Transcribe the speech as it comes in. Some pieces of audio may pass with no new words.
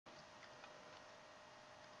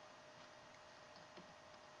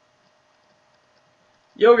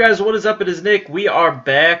Yo guys, what is up? It is Nick. We are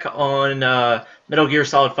back on Metal Gear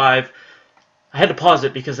Solid 5. I had to pause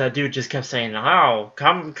it because that dude just kept saying, "Oh,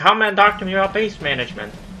 come and talk to me about base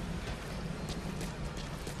management."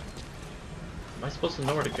 Am I supposed to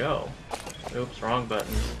know where to go? Oops, wrong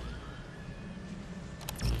button.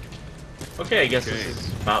 Okay, I guess this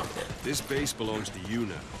is about it. This base belongs to you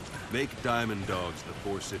now. Make Diamond Dogs the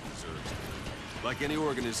force it deserves. Like any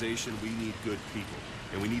organization, we need good people,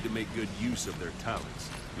 and we need to make good use of their talents.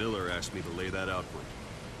 Miller asked me to lay that out for you.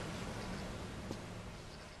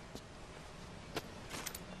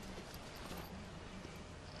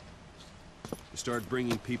 To start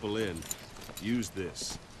bringing people in, use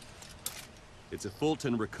this. It's a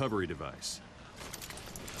Fulton recovery device.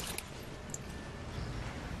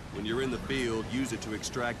 When you're in the field, use it to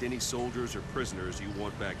extract any soldiers or prisoners you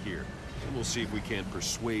want back here. And we'll see if we can't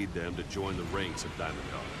persuade them to join the ranks of Diamond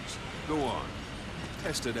Dogs. Go on.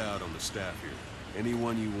 Test it out on the staff here.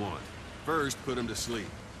 Anyone you want. First, put them to sleep.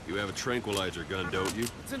 You have a tranquilizer gun, don't you?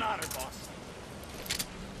 It's an honor, boss.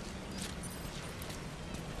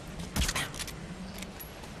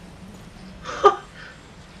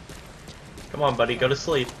 Come on, buddy, go to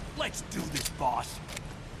sleep. Let's do this, boss.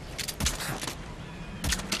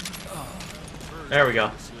 There we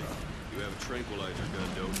go. You have a tranquilizer gun,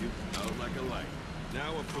 don't you? Out like a light.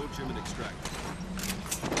 Now approach him and extract him.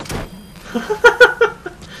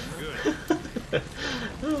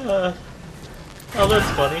 Good. Oh, that's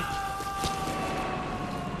funny.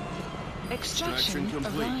 Extraction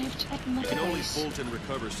complete. Arrived at You can only base. Fulton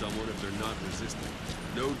recover someone if they're not resistant.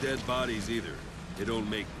 No dead bodies either. They don't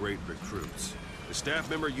make great recruits. The staff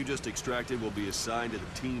member you just extracted will be assigned to the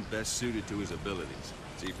team best suited to his abilities.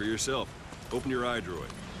 See for yourself. Open your iDroid.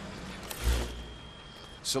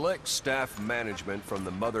 Select staff management from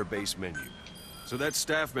the mother base menu. So that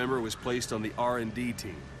staff member was placed on the R&D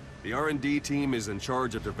team. The R&D team is in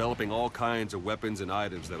charge of developing all kinds of weapons and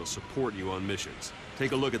items that'll support you on missions.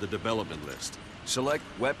 Take a look at the development list. Select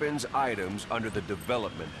weapons items under the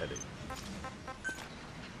development heading.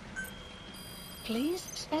 Please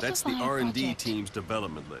specify That's the R&D project. team's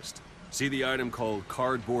development list. See the item called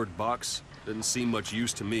cardboard box? Didn't seem much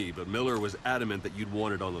use to me, but Miller was adamant that you'd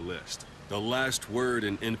want it on the list. The last word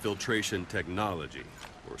in infiltration technology,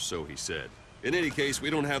 or so he said. In any case, we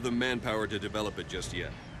don't have the manpower to develop it just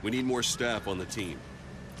yet. We need more staff on the team.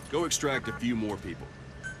 Go extract a few more people.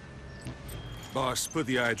 Boss, put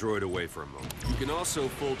the iDroid away for a moment. You can also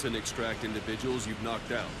Fulton extract individuals you've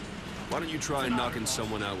knocked out. Why don't you try knocking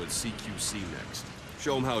someone out with CQC next?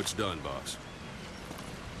 Show them how it's done, boss.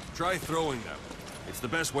 Try throwing them. It's the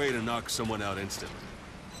best way to knock someone out instantly.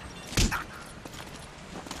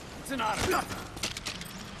 It's an honor.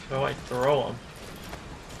 How do I throw him?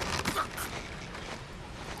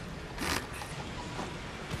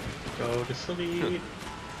 Go to sleep.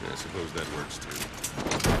 I suppose that works too.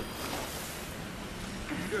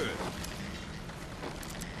 Good.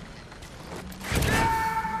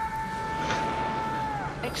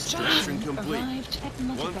 Extraction complete. arrived at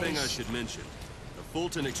mother One thing I base. should mention. A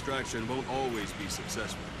Fulton extraction won't always be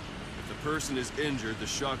successful. If the person is injured, the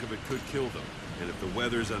shock of it could kill them. And if the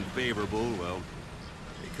weather's unfavorable, well,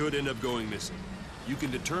 they could end up going missing. You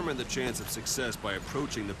can determine the chance of success by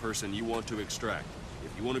approaching the person you want to extract.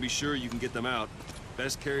 If you want to be sure you can get them out,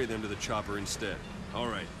 best carry them to the chopper instead. All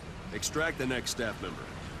right, extract the next staff member.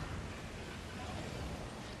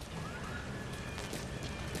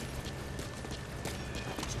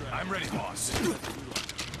 I'm ready, boss. Start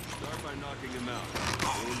by knocking him out.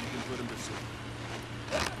 Then you can put him to sleep.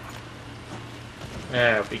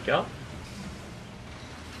 There we go.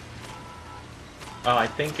 Oh, I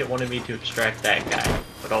think it wanted me to extract that guy,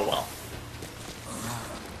 but oh well.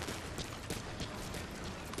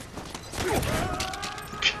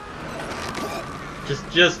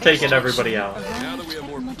 Just taking everybody out. Now that we have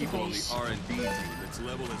more Arrived at people on the base. R&D team, its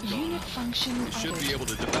level has gone Unit up. function We should added. be able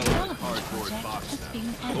to develop a Development cardboard project box has been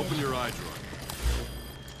now. added. Open your iDroid.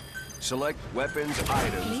 Select weapons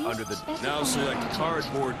items Please under the... specify Now select project.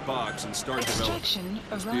 cardboard box and start developing. Extraction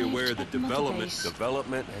Just be arrived aware that at mother base.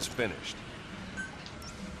 development has finished.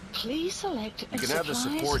 Please select You can have the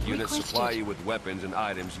support unit supply you with weapons and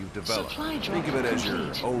items you've developed. Supply drop Think of it as your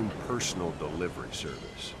complete. own personal delivery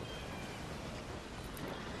service.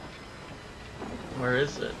 Where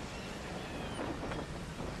is it?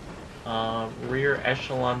 Rear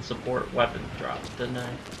echelon support weapon drop, didn't I?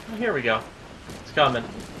 Oh, here we go. It's coming.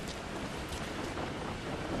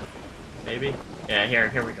 Maybe? Yeah,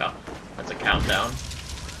 here we go. That's a countdown.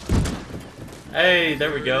 Hey,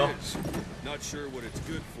 there we go. It is. Not sure what it's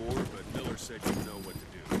good for, but Miller said you know what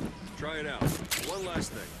to do. Try it out. One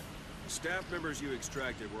last thing. Staff members you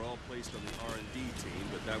extracted were all placed on the R&D team,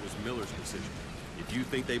 but that was Miller's decision. If you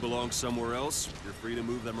think they belong somewhere else, you're free to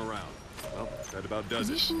move them around. Well, that about does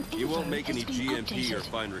it. Mission You won't info make any has been GMP or updated.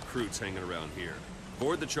 find recruits hanging around here.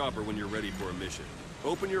 Board the chopper when you're ready for a mission.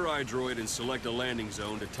 Open your iDroid and select a landing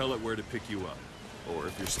zone to tell it where to pick you up. Or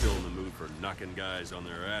if you're still in the mood for knocking guys on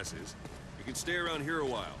their asses, you can stay around here a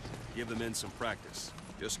while. Give the men some practice.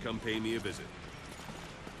 Just come pay me a visit.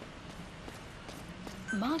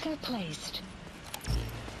 Marker placed.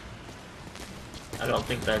 I don't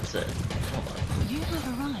think that's it. Hold on. You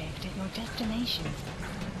have arrived at your destination.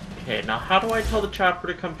 Okay, now how do I tell the chopper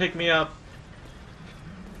to come pick me up?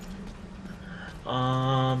 Wait,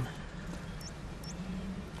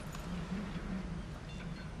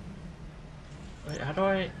 how do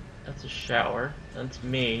I... That's a shower. That's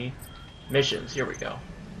me. Missions, here we go.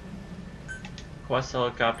 Quest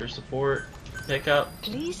helicopter support. Pickup.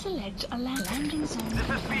 Please select a landing zone. This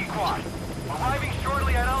is B-Quad. Arriving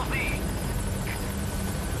shortly at LZ.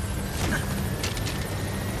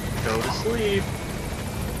 Go to sleep.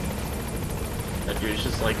 That dude's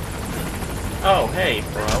just like... Oh, hey,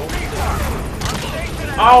 bro.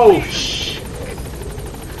 Oh, shh!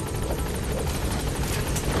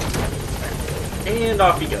 And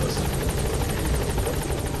off he goes.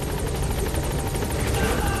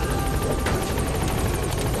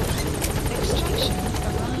 Extraction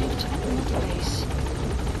arrived at Mother Base.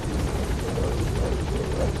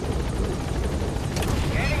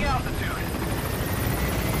 Gaining altitude.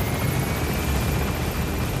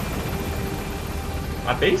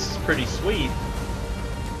 My base is pretty sweet.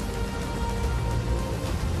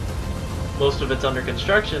 Most of it's under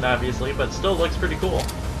construction, obviously, but still looks pretty cool.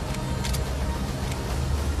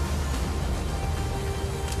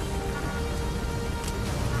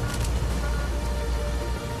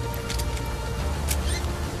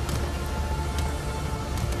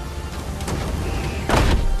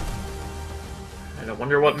 And I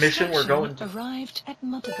wonder what mission we're going to. Arrived at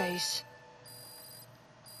Mother Base.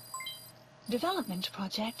 Development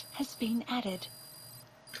project has been added.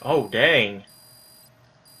 Oh, dang.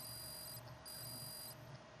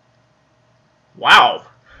 Wow!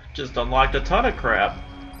 Just unlocked a ton of crap.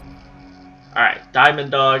 Alright,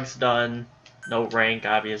 Diamond Dog's done. No rank,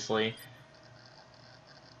 obviously.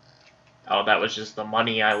 Oh, that was just the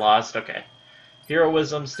money I lost. Okay.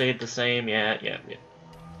 Heroism stayed the same. Yeah.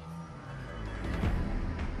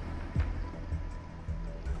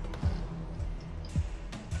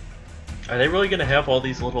 Are they really gonna have all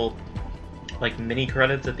these little, like, mini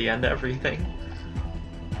credits at the end of everything?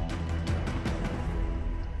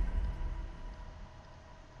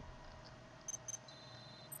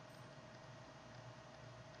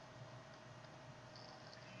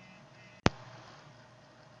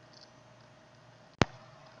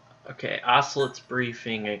 Okay, Oscillot's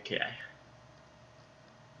briefing, okay.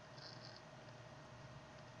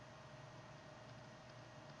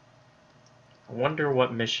 I wonder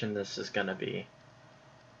what mission this is gonna be.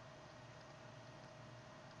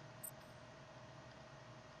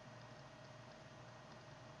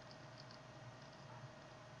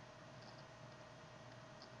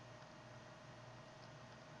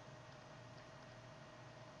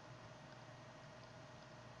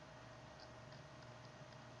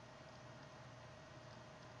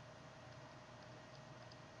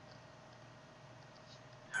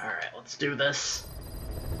 Alright, let's do this.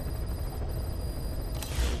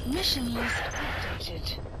 Mission list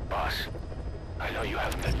updated. Boss, I know you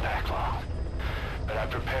haven't been back long, but I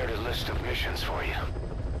prepared a list of missions for you.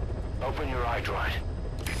 Open your iDroid.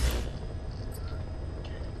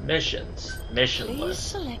 Missions. Mission Please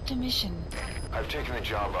list. select a mission. I've taken the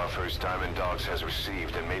job offers Diamond Dogs has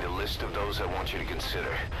received and made a list of those I want you to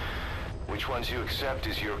consider. Which ones you accept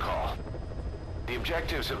is your call. The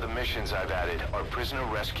objectives of the missions I've added are prisoner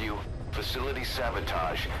rescue, facility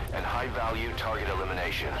sabotage, and high-value target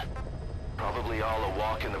elimination. Probably all a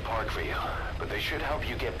walk in the park for you, but they should help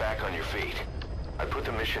you get back on your feet. I put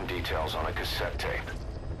the mission details on a cassette tape.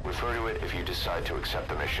 Refer to it if you decide to accept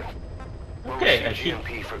the mission. We'll Okay, receive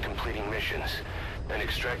GMP for completing missions, and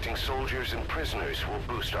extracting soldiers and prisoners will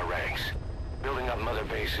boost our ranks. Building up Mother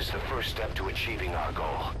Base is the first step to achieving our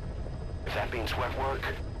goal. If that means wet work,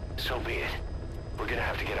 so be it. We're gonna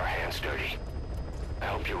have to get our hands dirty. I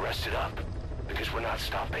hope you're rested up, because we're not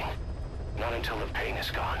stopping. Not until the pain is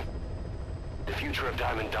gone. The future of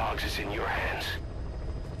Diamond Dogs is in your hands.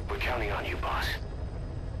 We're counting on you, boss.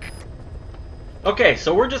 Okay,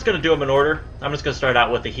 so we're just gonna do them in order. I'm just gonna start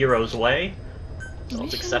out with the hero's way. So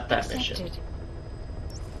let's Mission accept that mission. accepted.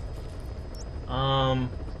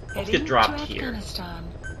 Let's Heading get dropped to here. Afghanistan.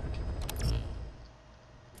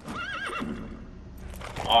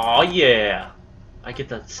 Oh yeah! I get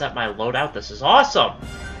to set my loadout. This is awesome!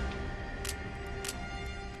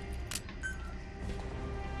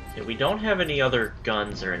 Yeah, we don't have any other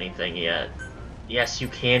guns or anything yet. Yes, you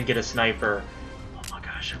can get a sniper. Oh my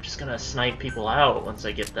gosh, I'm just gonna snipe people out once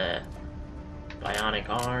I get that bionic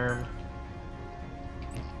arm.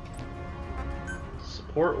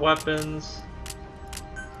 Support weapons.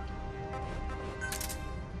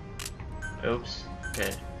 Oops.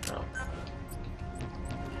 Okay. No.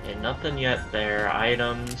 Okay, nothing yet there.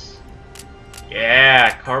 Items.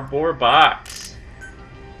 Yeah, cardboard box.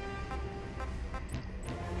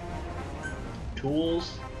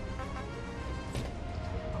 Tools.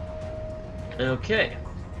 Okay.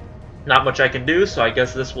 Not much I can do, so I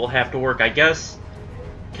guess this will have to work. I guess,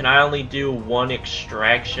 can I only do one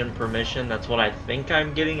extraction per mission? That's what I think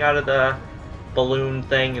I'm getting out of the balloon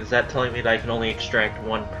thing. Is that telling me that I can only extract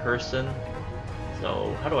one person?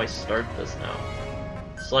 So, how do I start this now?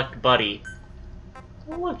 Select buddy.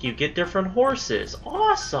 Oh, look, you get different horses.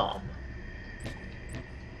 Awesome!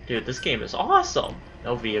 Dude, this game is awesome!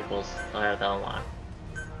 No vehicles. I have that unlocked.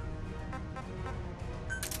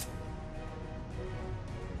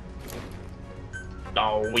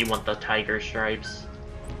 Oh, we want the tiger stripes.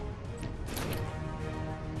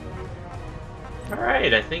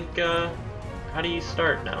 Alright, I think, how do you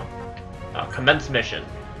start now? Commence mission.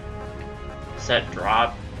 Set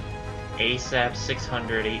drop. ASAP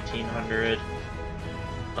 600, 1800.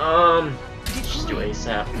 Just do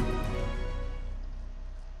ASAP.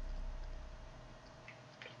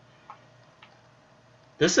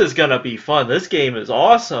 This is gonna be fun. This game is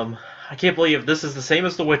awesome. I can't believe this is the same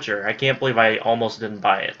as The Witcher. I can't believe I almost didn't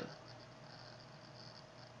buy it.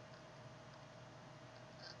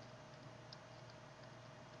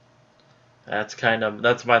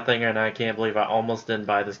 That's my thing, and I can't believe I almost didn't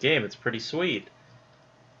buy this game. It's pretty sweet.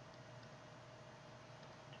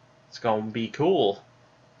 It's gonna be cool.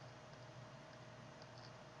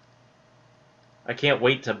 I can't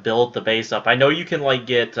wait to build the base up. I know you can like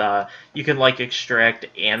get, you can like extract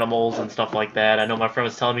animals and stuff like that. I know my friend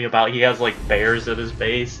was telling me about, he has like bears at his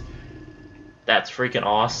base. That's freaking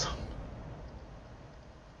awesome.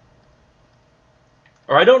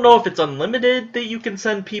 Or I don't know if it's unlimited that you can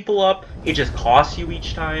send people up. It just costs you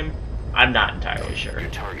each time. I'm not entirely sure. Your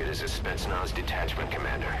target is a Spetsnaz detachment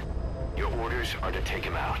commander. Your orders are to take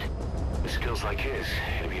him out. With skills like his,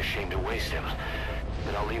 it'd be a shame to waste him.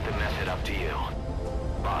 Then I'll leave the method up to you.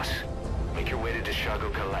 Boss, make your way to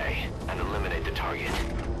Deshago Calais and eliminate the target.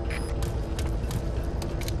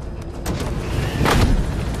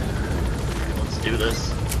 Let's do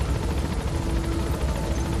this.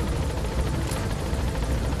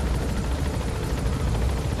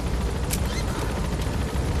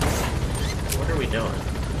 What are we doing?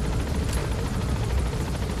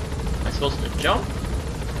 Am I supposed to jump?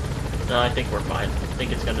 No, I think we're fine. I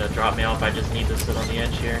think it's gonna drop me off. I just need to sit on the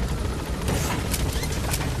edge here.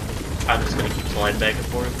 I'm just gonna keep sliding back and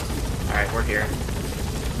forth. Alright, we're here.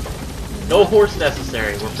 No horse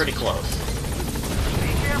necessary. We're pretty close.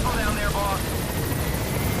 Be careful down there, boss.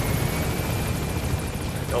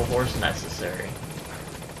 No horse necessary.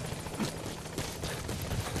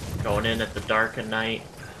 Going in at the dark of night.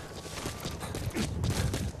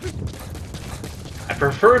 I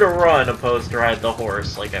prefer to run opposed to ride the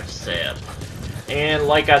horse, like I've said. And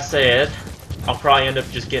like I said, I'll probably end up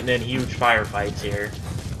just getting in huge firefights here.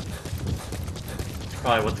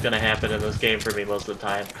 Probably what's gonna happen in this game for me most of the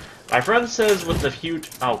time. My friend says with the huge...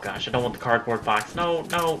 Oh gosh, I don't want the cardboard box. No,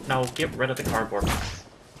 no, no, get rid of the cardboard box.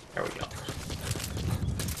 There we go.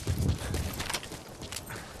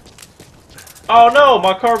 Oh no,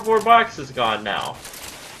 my cardboard box is gone now.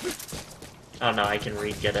 Oh no, I can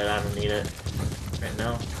re-get it, I don't need it right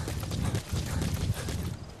now.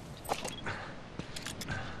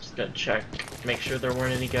 Just gotta check, make sure there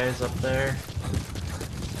weren't any guys up there.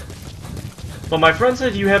 But my friend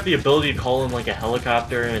said you have the ability to call in like a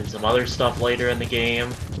helicopter and some other stuff later in the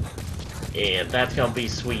game. And that's gonna be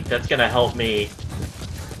sweet. That's gonna help me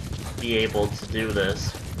be able to do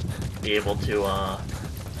this. Be able to,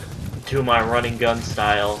 do my running gun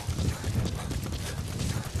style.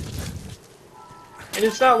 And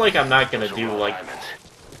it's not like I'm not gonna do like...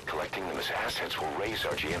 Collecting them as assets will raise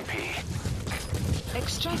our GMP.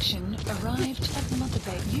 Extraction arrived at the mother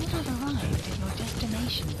base. You have arrived at your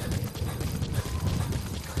destination.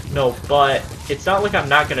 No, but it's not like I'm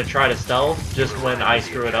not gonna try to stealth just when I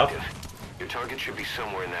screw it up. Your target should be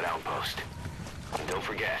somewhere in that outpost. And don't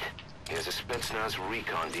forget, he has a Spetsnaz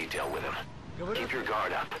recon detail with him. Keep your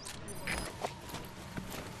guard up.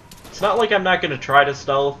 It's not like I'm not gonna try to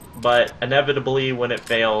stealth, but inevitably when it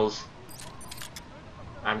fails,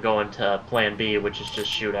 I'm going to plan B, which is just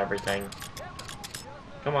shoot everything.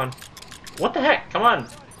 Come on. What the heck? Come on!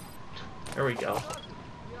 There we go.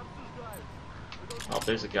 Oh,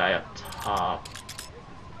 there's a guy up top.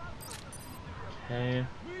 Okay.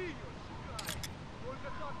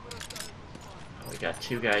 We got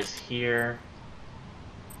two guys here.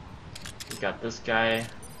 We got this guy,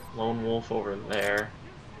 Lone Wolf, over there.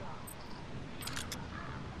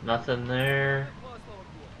 Nothing there.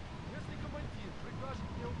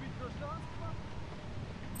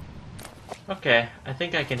 Okay, I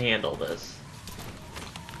think I can handle this.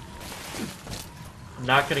 I'm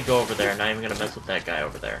not gonna go over there, not even gonna mess with that guy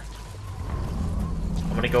over there.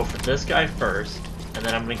 I'm gonna go for this guy first, and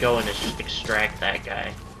then I'm gonna go and just extract that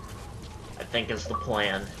guy. I think is the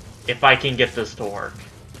plan, if I can get this to work.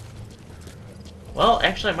 Well,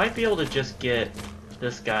 actually I might be able to just get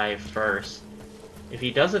this guy first. If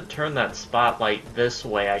he doesn't turn that spotlight this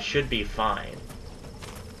way, I should be fine.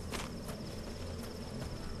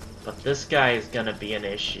 But this guy is gonna be an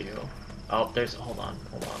issue. Oh, there's, hold on.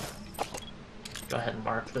 Go ahead and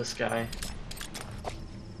mark this guy.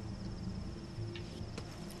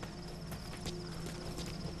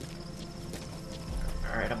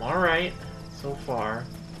 Alright, I'm alright so far.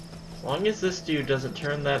 As long as this dude doesn't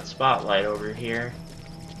turn that spotlight over here,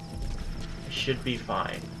 I should be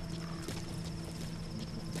fine.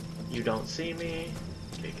 You don't see me?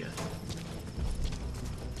 Okay, good.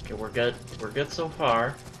 Okay, we're good. We're good so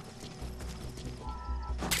far.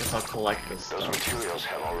 Guess I'll collect this Those stuff. materials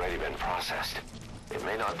have already been processed. It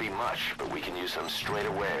may not be much, but we can use them straight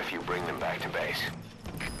away if you bring them back to base.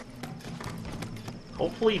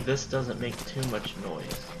 Hopefully this doesn't make too much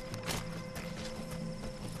noise.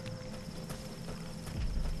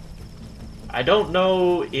 I don't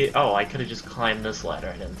know it. Oh, I could have just climbed this ladder.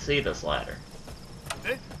 I didn't see this ladder.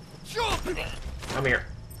 Come here.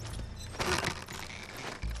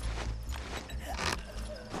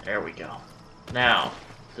 There we go. Now,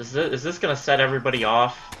 is this gonna set everybody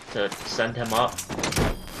off to send him up?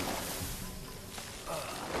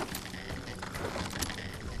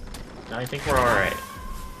 No, I think we're alright.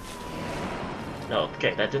 No,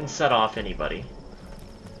 okay, that didn't set off anybody.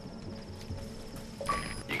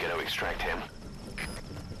 You gonna extract him?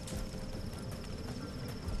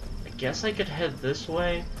 I guess I could head this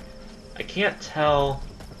way. I can't tell.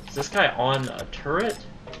 Is this guy on a turret?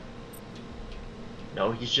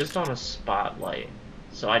 No, he's just on a spotlight.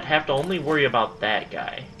 So I'd have to only worry about that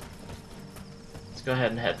guy. Let's go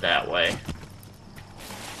ahead and head that way.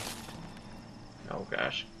 Oh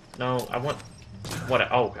gosh. No, I want...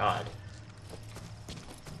 What? Oh god.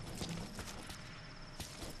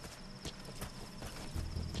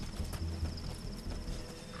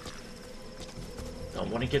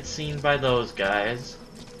 Don't want to get seen by those guys.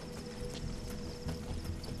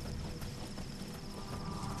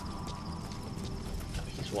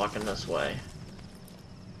 He's walking this way.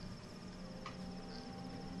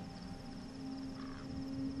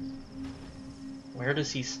 Where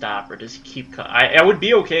does he stop, or does he keep coming? I would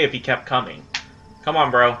be okay if he kept coming. Come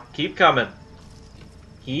on, bro. Keep coming.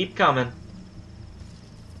 Keep coming.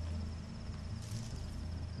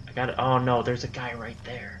 I got it. Oh no, there's a guy right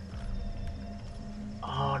there.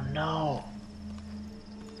 Oh no.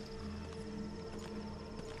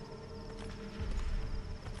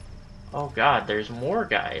 Oh god, there's more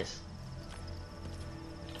guys.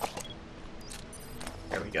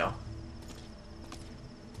 There we go.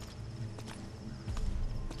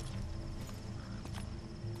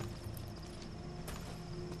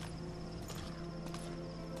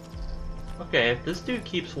 Okay, if this dude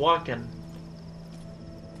keeps walking,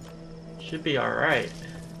 should be alright.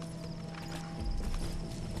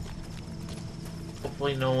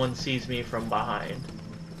 Hopefully no one sees me from behind.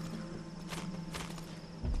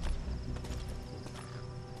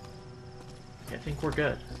 I think we're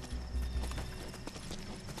good.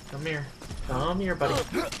 Come here. Come here, buddy.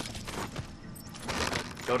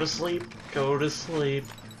 Go to sleep. Go to sleep.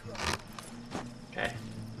 Okay.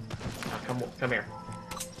 Now come here.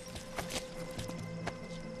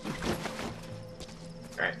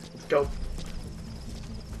 Alright, let's go.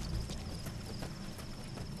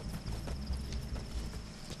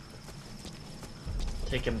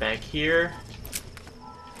 Take him back here.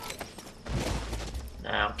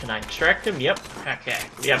 Now, can I extract him? Yep. Okay.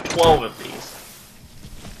 We have 12 of these.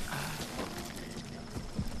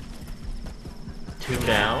 2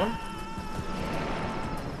 down.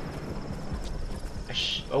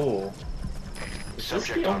 Oh. Is this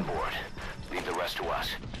Subject the on board. Leave the rest to us.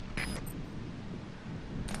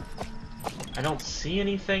 I don't see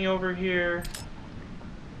anything over here.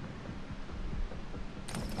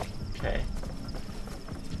 Okay.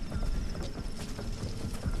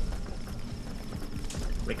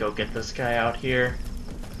 me go get this guy out here.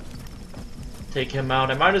 Take him out.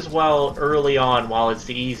 I might as well, early on, while it's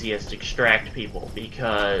the easiest, extract people,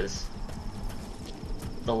 because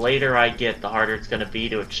the later I get, the harder it's going to be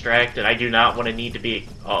to extract, and I do not want to need to be...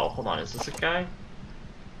 Oh, hold on, is this a guy?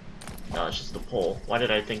 No, it's just a pole. Why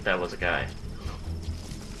did I think that was a guy?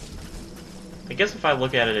 I guess if I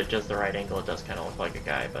look at it at just the right angle, it does kind of look like a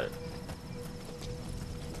guy, but...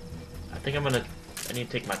 I think I'm gonna... I need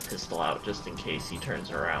to take my pistol out, just in case he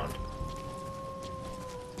turns around.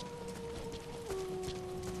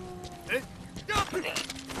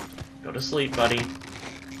 Go to sleep, buddy.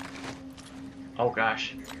 Oh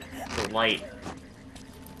gosh. The light.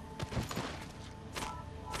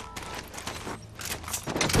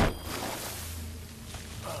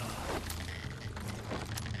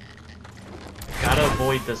 Gotta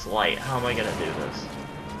avoid this light. How am I gonna do this?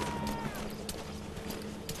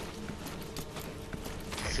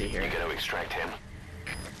 Let's see here. You gotta extract him.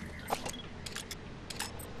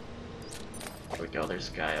 There we go, there's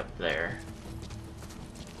a guy up there.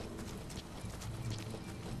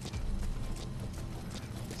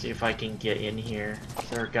 See if I can get in here. Is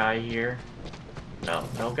there a guy here? No,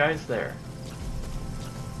 no guy's there.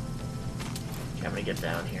 Okay, I'm gonna get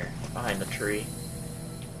down here, behind the tree.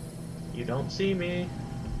 You don't see me.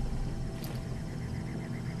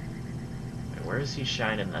 Wait, where is he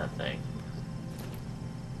shining that thing?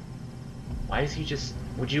 Why is he just...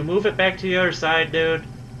 Would you move it back to the other side, dude?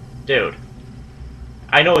 Dude.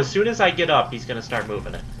 I know as soon as I get up, he's gonna start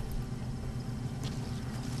moving it.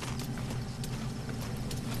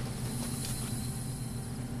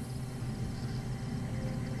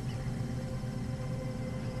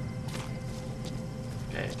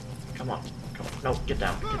 Okay, come on. Come on. No, get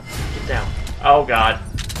down. Get down. Oh, God.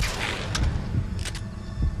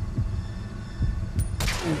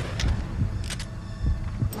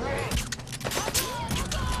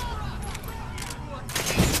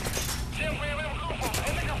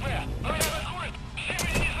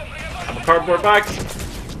 I'm a cardboard box.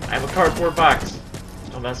 I'm a cardboard box.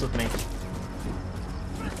 Don't mess with me.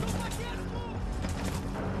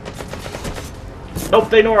 Nope,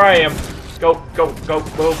 they know where I am. Go, go, go,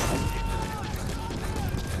 move.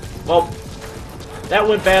 Well, that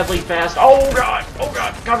went badly fast. Oh god,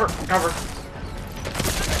 cover, cover.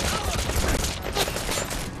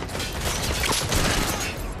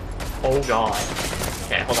 Oh god.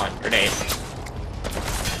 Okay, hold on, grenade.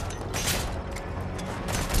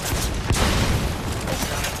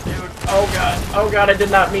 Oh god, I did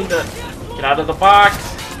not mean to. Get out of the box.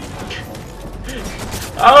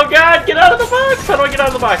 Oh god, get out of the box! How do I get out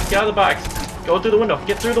of the box? Get out of the box. Go through the window.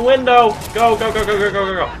 Get through the window. Go, go, go, go, go, go,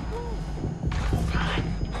 go, go. Oh god.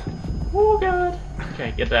 Oh god.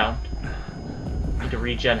 Okay, get down. Need to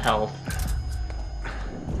regen health.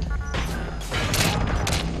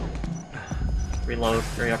 Reload.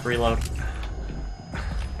 Hurry up, reload.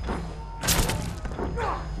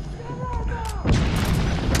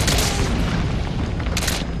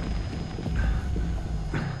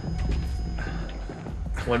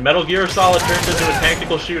 When Metal Gear Solid turns into a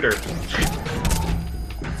tactical shooter.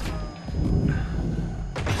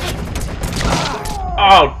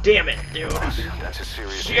 Oh, damn it, dude. That's a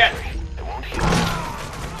serious Shit. injury. It won't heal.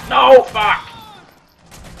 No, fuck.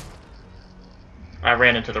 I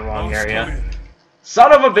ran into the wrong area.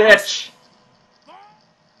 Son of a bitch!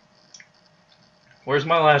 Where's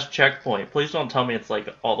my last checkpoint? Please don't tell me it's like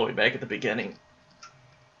all the way back at the beginning.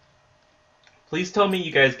 Please tell me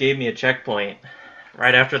you guys gave me a checkpoint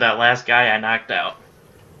right after that last guy I knocked out.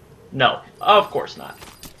 No, of course not.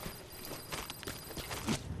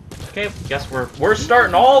 Okay, guess we're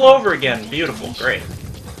starting all over again. Beautiful, great.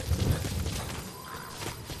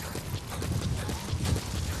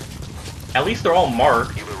 At least they're all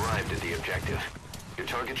marked. You've arrived at the objective. Your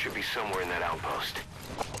target should be somewhere in that outpost.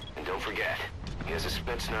 And don't forget, he has a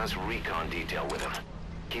Spetsnaz recon detail with him.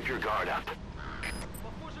 Keep your guard up.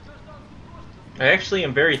 I actually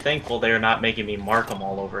am very thankful they are not making me mark them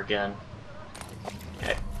all over again.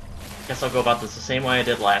 Okay. Guess I'll go about this the same way I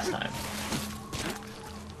did last time.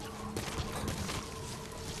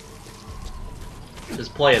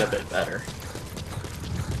 Just play it a bit better.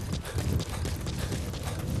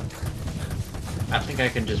 I think I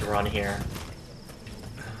can just run here.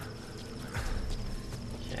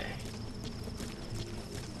 Okay.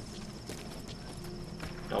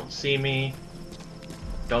 Don't see me.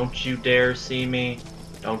 Don't you dare see me.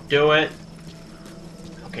 Don't do it.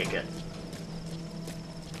 Okay, good.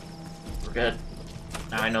 We're good.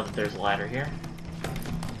 Now I know that there's a ladder here.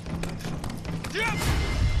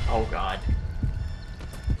 Oh god.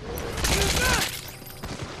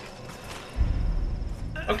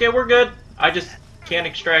 Okay, we're good. I just can't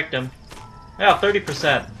extract him. Yeah,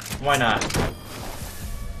 30%. Why not?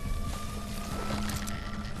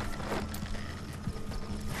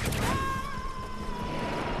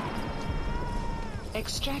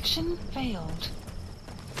 Extraction failed.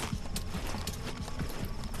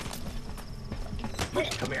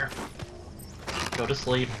 Come here. Go to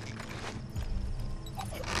sleep.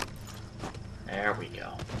 There we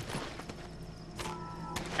go.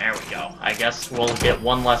 There we go. I guess we'll get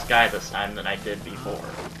one less guy this time than I did before.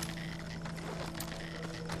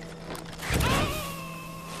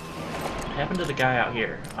 What happened to the guy out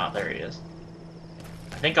here? Oh, there he is.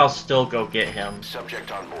 I think I'll still go get him.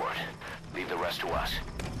 Subject on board. Leave the rest to us.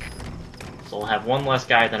 So we'll have one less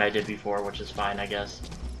guy than I did before, which is fine, I guess.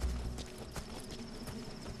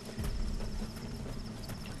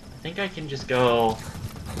 I think I can just go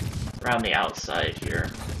around the outside here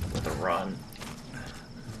with a run.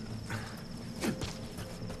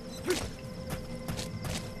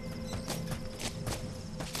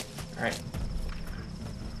 Alright.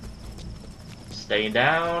 Staying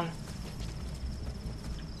down.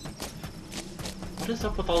 What is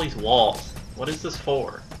up with all these walls? What is this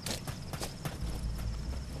for?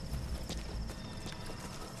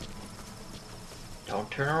 Don't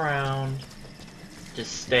turn around.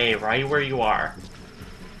 Just stay right where you are.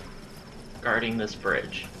 Guarding this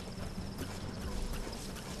bridge.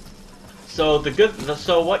 So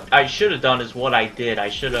so what I should have done is what I did. I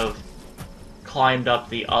should have climbed up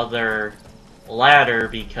the other ladder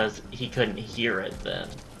because he couldn't hear it then.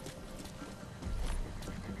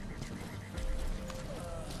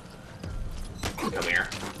 Come here.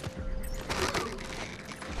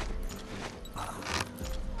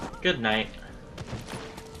 Good night.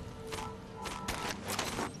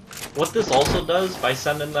 What this also does, by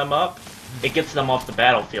sending them up, it gets them off the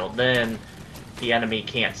battlefield. Then the enemy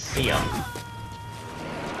can't see them.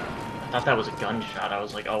 I thought that was a gunshot. I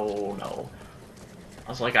was like, oh no. I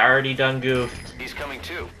was like, I already done goofed. He's coming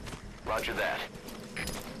too. Roger that.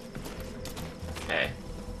 Okay.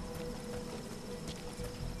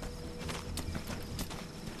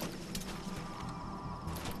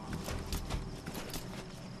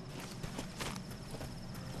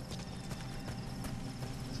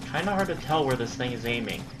 It's kind of hard to tell where this thing is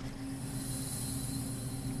aiming.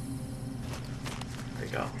 There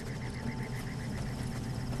we go.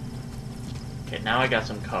 Okay, now I got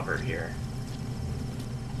some cover here.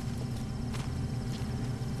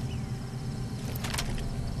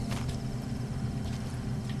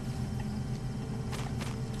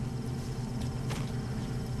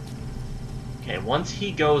 Okay, once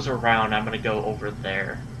he goes around, I'm gonna go over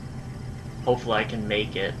there. Hopefully I can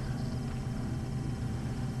make it.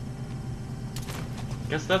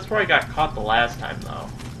 Guess that's where I got caught the last time, though.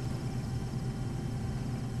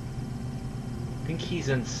 I think he's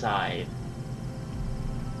inside.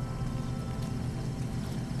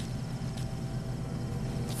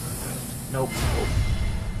 Nope.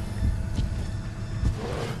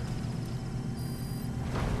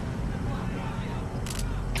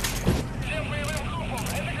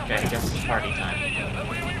 Okay, I guess it's party time.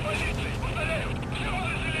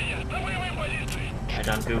 I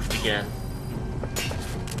done goofed again.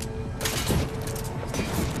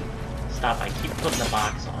 Stop, I keep putting the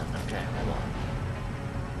box on. Okay, hold on.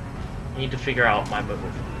 I need to figure out my move.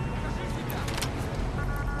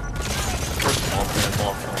 First of all, I'm gonna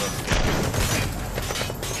involve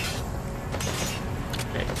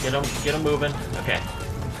okay, get him moving. Okay.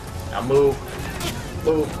 Now move.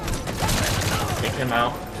 Move. Take him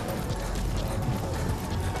out.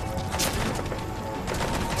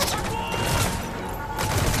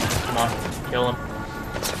 Come on, kill him.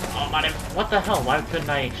 Oh my, what the hell? Why couldn't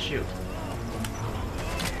I shoot?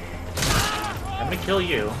 I'm gonna kill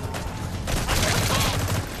you.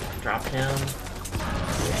 Drop him.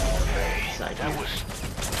 Side That was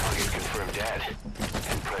target confirmed dead.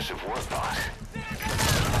 Impressive work, boss.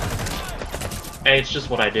 Hey, it's just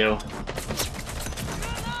what I do.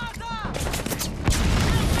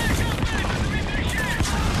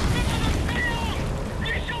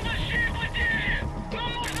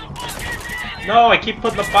 No, I keep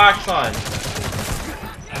putting the box on.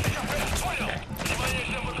 Okay.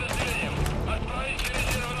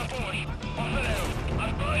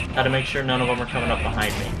 Gotta make sure none of them are coming up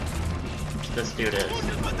behind me. Which this dude is.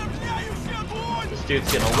 This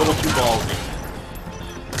dude's getting a little too ballsy.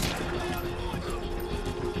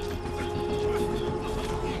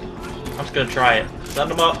 I'm just gonna try it.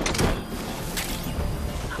 Send him up.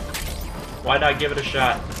 Why not give it a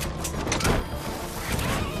shot?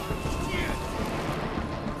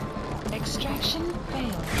 Extraction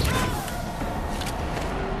failed.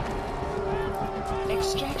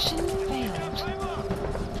 Extraction failed.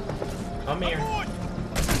 Come here. There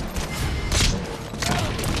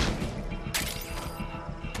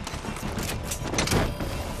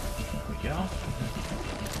we go.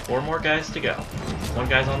 4 more guys to go. 1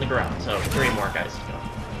 guy's on the ground, so 3 more guys to go.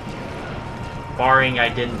 Barring I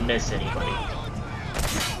didn't miss anybody.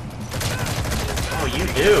 Oh, you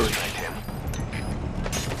dude!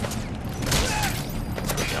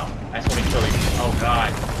 No, I just want to kill you. Oh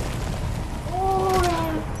god.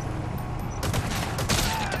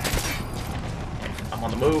 I'm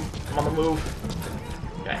on the move. I'm on the move.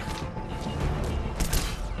 Okay.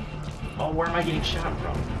 Oh, where am I getting shot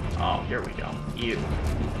from? Oh, here we go. You.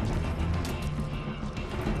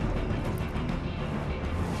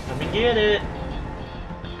 Come and get it.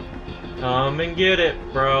 Come and get it,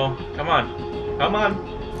 bro. Come on. Come on.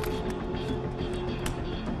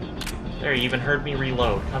 There, you even heard me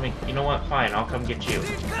reload. Coming. You know what? Fine, I'll come get you.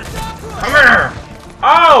 Come here!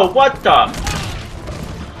 Oh, what the? Ha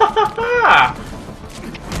ha ha!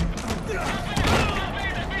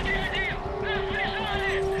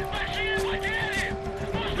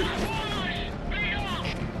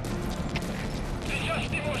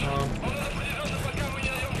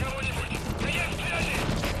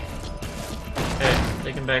 Okay,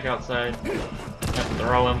 take him back outside. Have to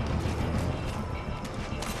throw him.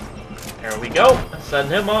 There we go.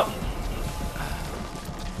 Setting him up.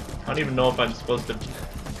 I don't even know if I'm supposed to.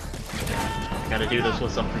 Gotta do this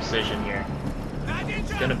with some precision here.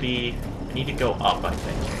 It's gonna be. I need to go up, I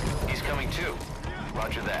think. He's coming too.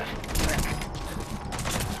 Roger that.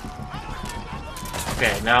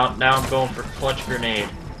 Okay, now I'm going for clutch grenade.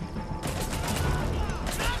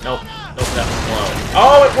 Nope. Nope, that was slow.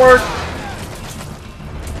 Oh, it worked!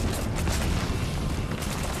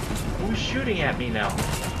 Who's shooting at me now?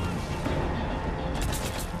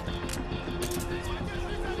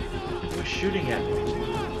 Who's shooting at me?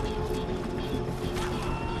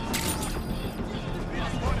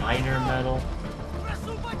 Minor metal.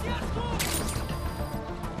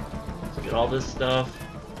 Let's get all this stuff.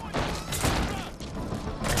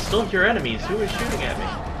 I still hear enemies. Who is shooting at me?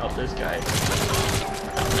 Oh, this guy.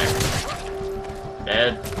 Down there.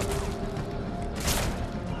 Dead.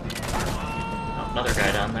 Oh, another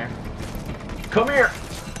guy down there. Come here!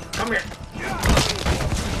 Come here!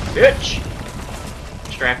 Bitch!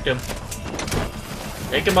 Distract him.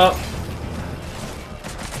 Take him up.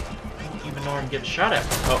 I don't even know where I'm getting shot at.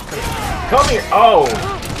 Oh, come here! Oh!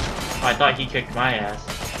 I thought he kicked my ass.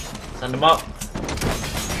 Send him up.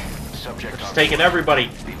 Subject Just taking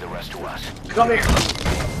everybody. Leave the rest to us. Come here!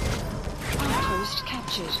 Outpost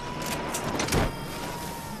captured.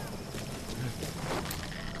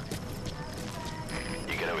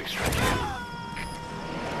 You gotta extract him.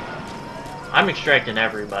 I'm extracting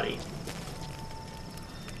everybody.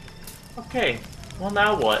 Okay, well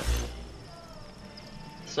now what?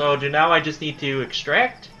 So now I just need to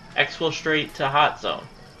extract, exfiltrate to hot zone.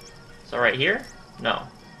 So right here? No.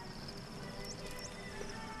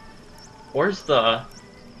 Where the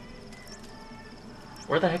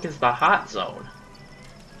heck is the hot zone?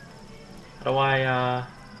 How do I,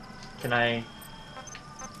 can I...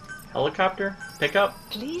 Helicopter? Pick up?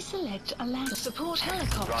 Please select a land support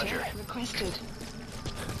helicopter Roger. requested.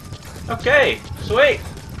 Okay, sweet.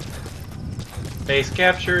 Base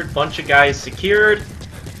captured, bunch of guys secured.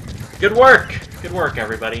 Good work! Good work,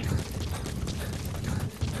 everybody.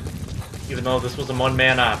 Even though this was a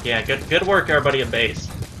one-man op. Yeah, good work, everybody at base.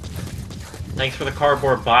 Thanks for the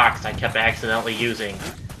cardboard box I kept accidentally using.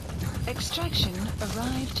 Extraction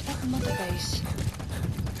arrived at Mother Base.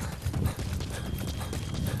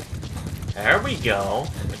 There we go.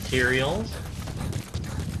 Materials.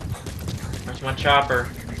 Where's my chopper?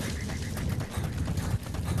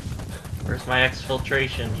 Where's my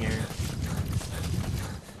exfiltration here?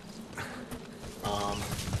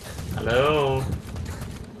 Hello?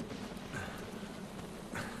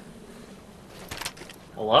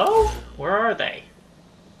 Hello? Where are they?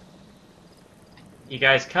 You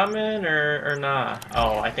guys coming or nah?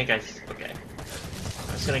 Oh, I think okay.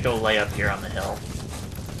 I'm just gonna go lay up here on the hill.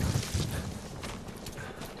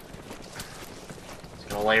 Just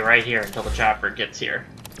gonna lay right here until the chopper gets here.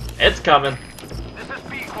 It's coming. This is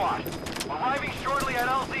B-Quad. Arriving shortly at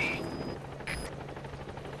LZ.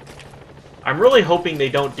 I'm really hoping they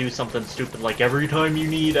don't do something stupid like every time you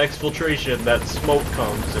need exfiltration, that smoke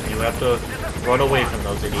comes and you have to run away from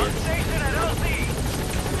those idiots. Station at LZ.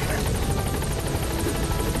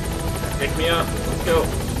 Pick me up. Let's go.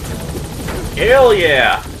 Hell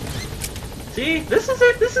yeah! See? This is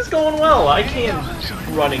it. This is going well. I can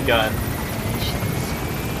run and gun.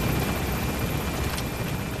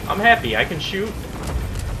 I'm happy. I can shoot.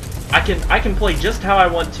 I can play just how I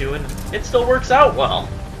want to, and it still works out well.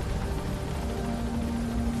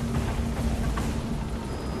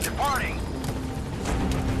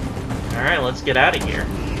 Alright, let's get out of here.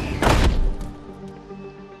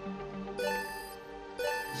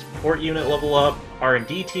 Support unit level up,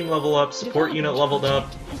 R&D team level up, support unit leveled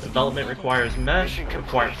up, development requires mesh, Mission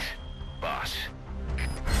requires... complete, boss.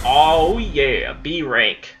 Oh yeah, B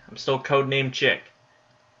rank. I'm still codename Chick.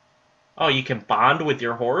 Oh, you can bond with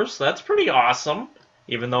your horse? That's pretty awesome.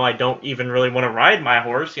 Even though I don't even really want to ride my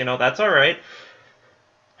horse, you know, that's alright.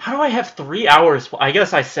 How do I have 3 hours? I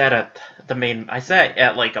guess I sat at the main... I sat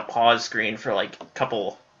at, like, a pause screen for, like, a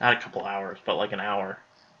couple... Not a couple hours, but, like, an hour.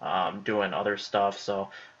 Doing other stuff, so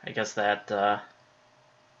I guess that,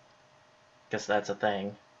 guess that's a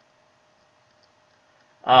thing.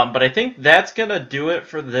 But I think that's gonna do it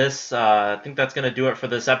for this, I think that's gonna do it for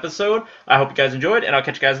this episode. I hope you guys enjoyed, and I'll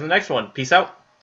catch you guys in the next one. Peace out.